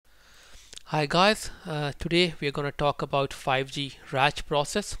Hi guys, today we are going to talk about 5G RACH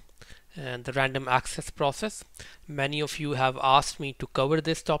process and the random access process. Many of you have asked me to cover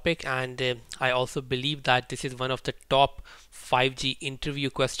this topic, and I also believe that this is one of the top 5G interview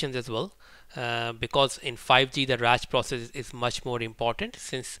questions as well. Because in 5G the RACH process is much more important,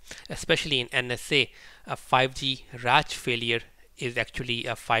 since especially in NSA a 5G RACH failure is actually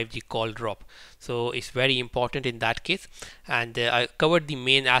a 5G call drop. So it's very important in that case, and I covered the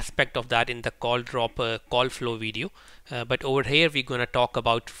main aspect of that in the call drop call flow video, but over here we're going to talk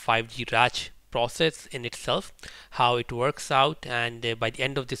about 5G RACH process in itself, how it works out, and by the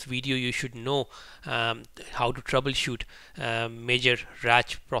end of this video you should know how to troubleshoot major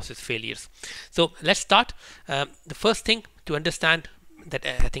RACH process failures. So let's start. The first thing to understand that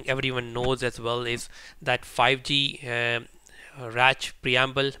I think everyone knows as well is that 5G RACH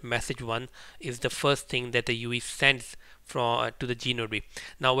preamble message 1 is the first thing that the UE sends from to the G node.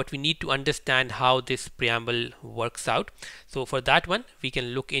 Now what we need to understand how this preamble works out. So for that one we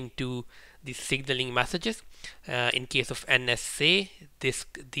can look into the signaling messages. In case of NSA,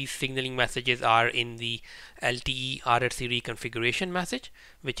 these signaling messages are in the LTE RRC reconfiguration message,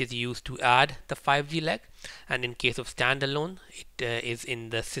 which is used to add the 5G leg, and in case of standalone it is in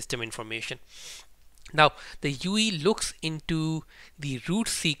the system information. Now the UE looks into the root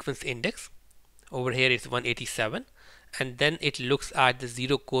sequence index. Over here it's 187, and then it looks at the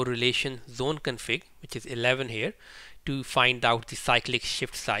zero correlation zone config, which is 11 here, to find out the cyclic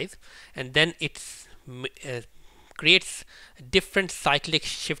shift size, and then it creates different cyclic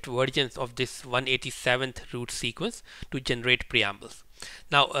shift versions of this 187th root sequence to generate preambles.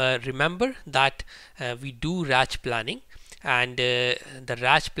 Now remember that we do RACH planning, and the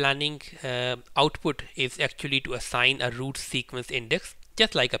RACH planning output is actually to assign a root sequence index,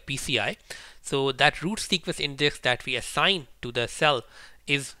 just like a PCI. So that root sequence index that we assign to the cell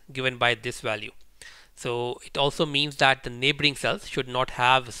is given by this value. So it also means that the neighboring cells should not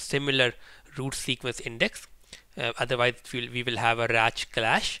have a similar root sequence index, otherwise we will have a RACH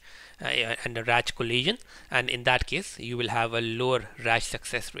clash and a RACH collision, and in that case you will have a lower RACH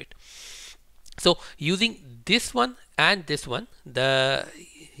success rate. So using this one and this one, the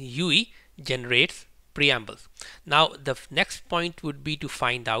UE generates preambles. Now the next point would be to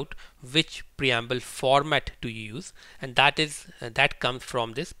find out which preamble format to use, and that comes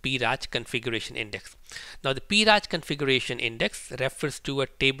from this PRACH configuration index. Now the PRACH configuration index refers to a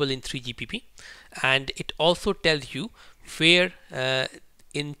table in 3GPP, and it also tells you where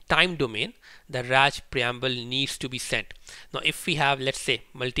in time domain the RACH preamble needs to be sent. Now if we have, let's say,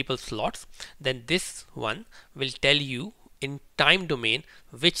 multiple slots, then this one will tell you in time domain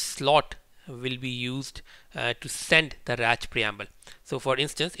which slot will be used to send the RACH preamble. So for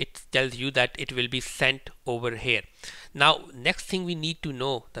instance, it tells you that it will be sent over here. Now next thing we need to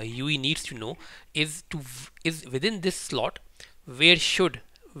know, the UE needs to know, is within this slot where should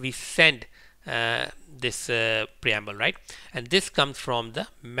we send this preamble, right? And this comes from the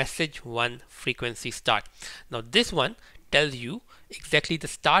message 1 frequency start. Now this one tells you exactly the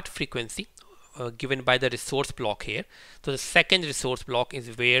start frequency given by the resource block here. So the second resource block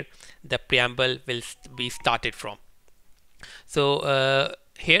is where the preamble will be started from. So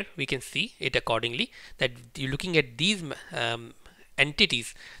here we can see it accordingly, that you're looking at these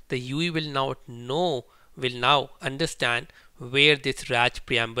entities, the UE will now understand where this RACH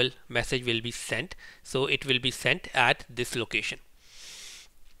preamble message will be sent. So it will be sent at this location.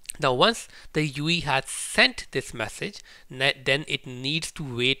 Now once the UE has sent this message, then it needs to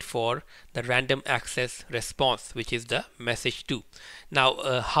wait for the random access response, which is the message 2.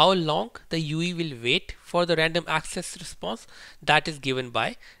 Now how long the UE will wait for the random access response, that is given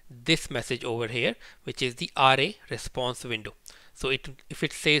by this message over here, which is the RA response window. So if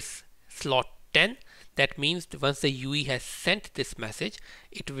it says slot 10, that means once the UE has sent this message,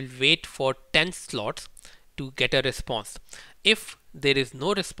 it will wait for 10 slots to get a response. If there is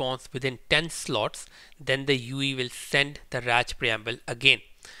no response within 10 slots, then the UE will send the RACH preamble again.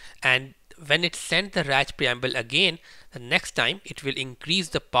 And when it sends the RACH preamble again, the next time it will increase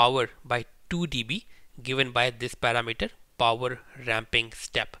the power by 2 dB given by this parameter, power ramping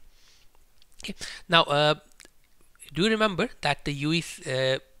step. Okay. Now do remember that the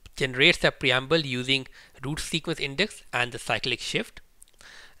UE generates the preamble using root sequence index and the cyclic shift.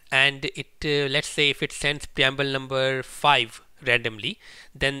 And it let's say if it sends preamble number 5 randomly,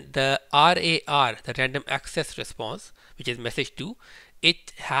 then the RAR, the random access response, which is message 2,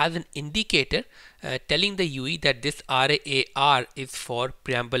 it has an indicator telling the UE that this RAR is for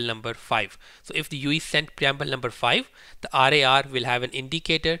preamble number 5. So if the UE sent preamble number 5, the RAR will have an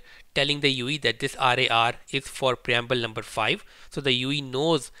indicator telling the UE that this RAR is for preamble number 5. So the UE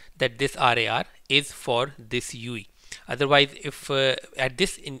knows that this RAR is for this UE. Otherwise, if at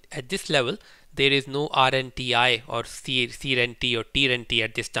this level there is no RNTI or CRNT or TRNT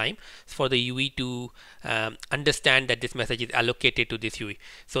at this time for the UE to understand that this message is allocated to this UE.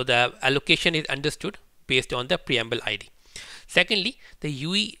 So the allocation is understood based on the preamble ID. Secondly, the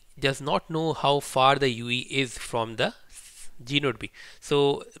UE does not know how far the UE is from the G node B.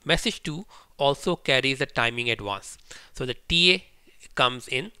 So message 2 also carries a timing advance. So the TA comes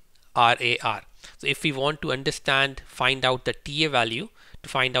in RAR. So if we want to find out the TA value, to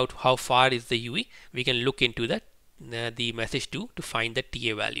find out how far is the UE, we can look into the message 2 to find the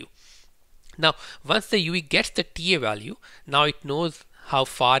TA value. Now once the UE gets the TA value, now it knows how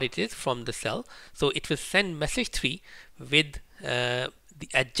far it is from the cell. So it will send message 3 with the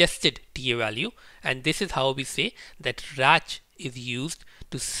adjusted TA value, and this is how we say that RACH is used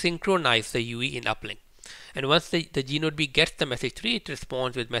to synchronize the UE in uplink. And once the G node B gets the message 3, it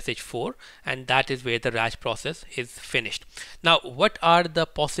responds with message 4, and that is where the RACH process is finished. Now what are the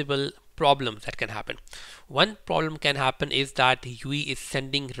possible problems that can happen? One problem can happen is that UE is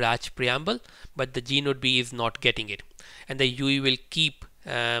sending RACH preamble, but the G node B is not getting it, and the UE will keep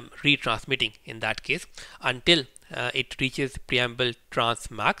retransmitting in that case until it reaches preamble trans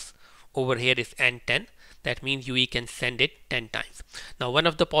max. Over here is N10. That means UE can send it 10 times. Now one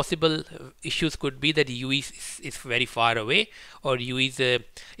of the possible issues could be that UE is very far away, or UE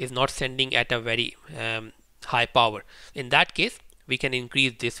is not sending at a very high power. In that case, we can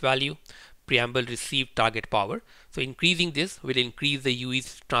increase this value, preamble receive target power. So increasing this will increase the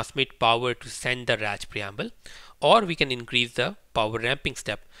UE's transmit power to send the RACH preamble, or we can increase the power ramping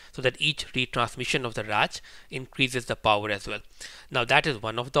step so that each retransmission of the RACH increases the power as well. Now that is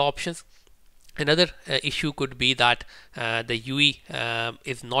one of the options. Another issue could be that the UE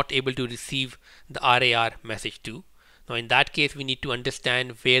is not able to receive the RAR message 2. Now in that case, we need to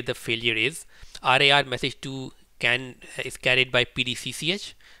understand where the failure is. RAR message 2 is carried by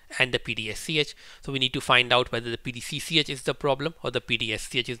PDCCH and the PDSCH. So we need to find out whether the PDCCH is the problem or the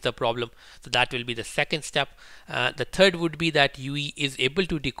PDSCH is the problem. So that will be the second step. The third would be that UE is able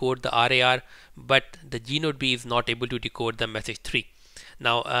to decode the RAR, but the G node B is not able to decode the message 3.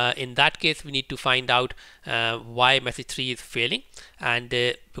 Now in that case, we need to find out why message 3 is failing, and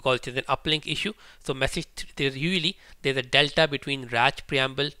because it is an uplink issue. So there's a delta between RACH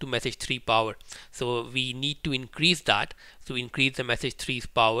preamble to message 3 power. So we need to increase that to increase the message 3's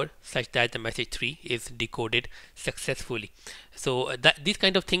power such that the message 3 is decoded successfully. So these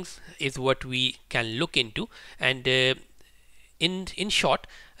kind of things is what we can look into, and in short,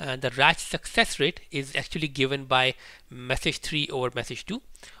 the RACH success rate is actually given by message 3 over message 2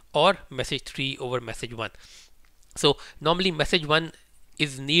 or message 3 over message 1. So normally message 1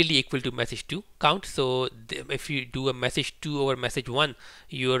 is nearly equal to message 2 count. So if you do a message 2 over message 1,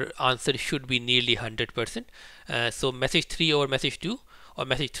 your answer should be nearly 100%. So message 3 over message 2 or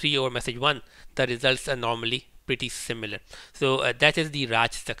message 3 over message 1, the results are normally pretty similar. So that is the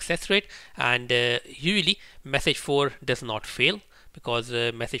RACH success rate, and usually message 4 does not fail because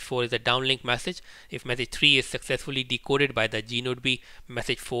message 4 is a downlink message. If message 3 is successfully decoded by the G node B,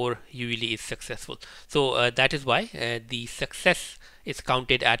 message 4 usually is successful. So that is why the success is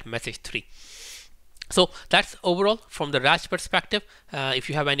counted at message 3. So that's overall from the RACH perspective. If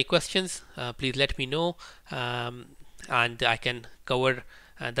you have any questions, please let me know, and I can cover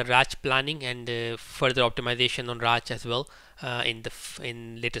the RACH planning and further optimization on RACH as well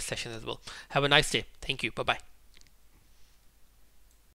in later sessions as well. Have a nice day. Thank you. Bye bye.